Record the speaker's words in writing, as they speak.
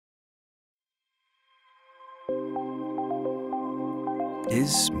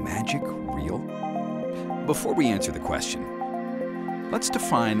Is magic real? Before we answer the question, let's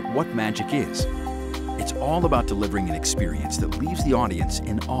define what magic is. It's all about delivering an experience that leaves the audience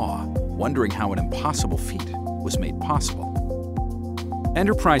in awe, wondering how an impossible feat was made possible.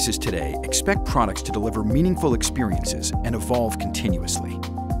 Enterprises today expect products to deliver meaningful experiences and evolve continuously.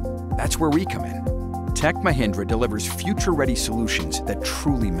 That's where we come in. Tech Mahindra delivers future-ready solutions that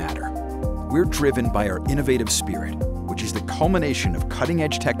truly matter. We're driven by our innovative spirit, which is the culmination of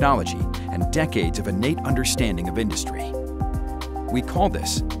cutting-edge technology and decades of innate understanding of industry. We call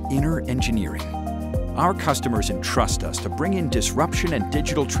this inner engineering. Our customers entrust us to bring in disruption and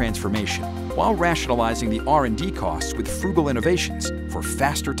digital transformation while rationalizing the R&D costs with frugal innovations for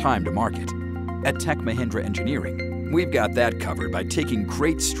faster time to market. At Tech Mahindra Engineering, we've got that covered by taking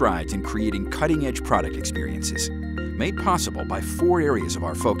great strides in creating cutting-edge product experiences, made possible by 4 areas of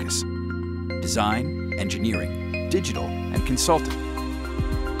our focus: design, engineering, digital, and consulting.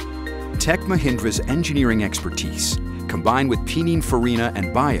 Tech Mahindra's engineering expertise, combined with Pininfarina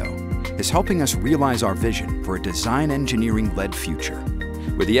and Bio, is helping us realize our vision for a design engineering-led future.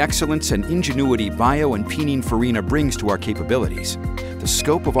 With the excellence and ingenuity Bio and Pininfarina brings to our capabilities, the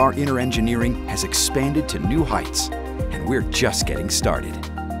scope of our inner engineering has expanded to new heights, and we're just getting started.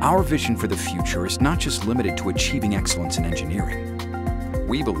 Our vision for the future is not just limited to achieving excellence in engineering.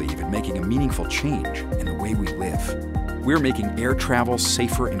 We believe in making a meaningful change in the way we live. We're making air travel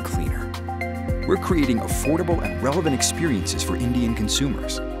safer and cleaner. We're creating affordable and relevant experiences for Indian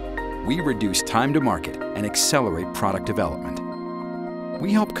consumers. We reduce time to market and accelerate product development.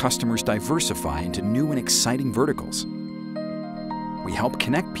 We help customers diversify into new and exciting verticals. We help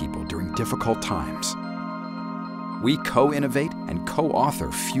connect people during difficult times. We co-innovate and co-author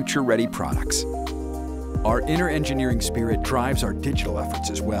future-ready products. Our inner engineering spirit drives our digital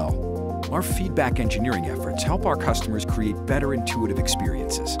efforts as well. Our feedback engineering efforts help our customers create better intuitive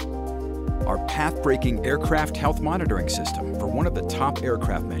experiences. Our path-breaking aircraft health monitoring system for one of the top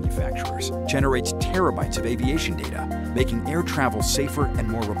aircraft manufacturers generates terabytes of aviation data, making air travel safer and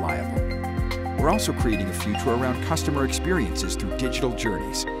more reliable. We're also creating a future around customer experiences through digital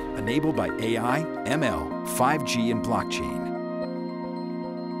journeys, enabled by AI, ML, 5G, and blockchain.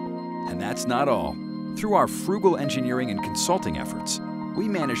 And that's not all. Through our frugal engineering and consulting efforts, we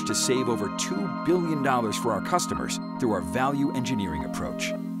managed to save over $2 billion for our customers through our value engineering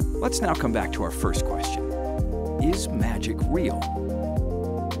approach. Let's now come back to our first question. Is magic real?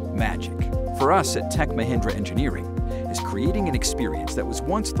 Magic, for us at Tech Mahindra Engineering, is creating an experience that was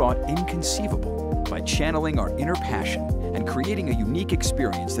once thought inconceivable by channeling our inner passion and creating a unique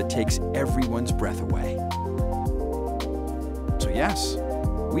experience that takes everyone's breath away. So yes,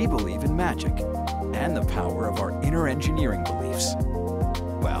 we believe in magic and the power of our inner engineering beliefs.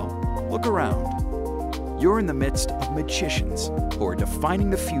 Well, look around. You're in the midst of magicians who are defining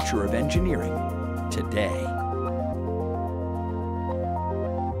the future of engineering today.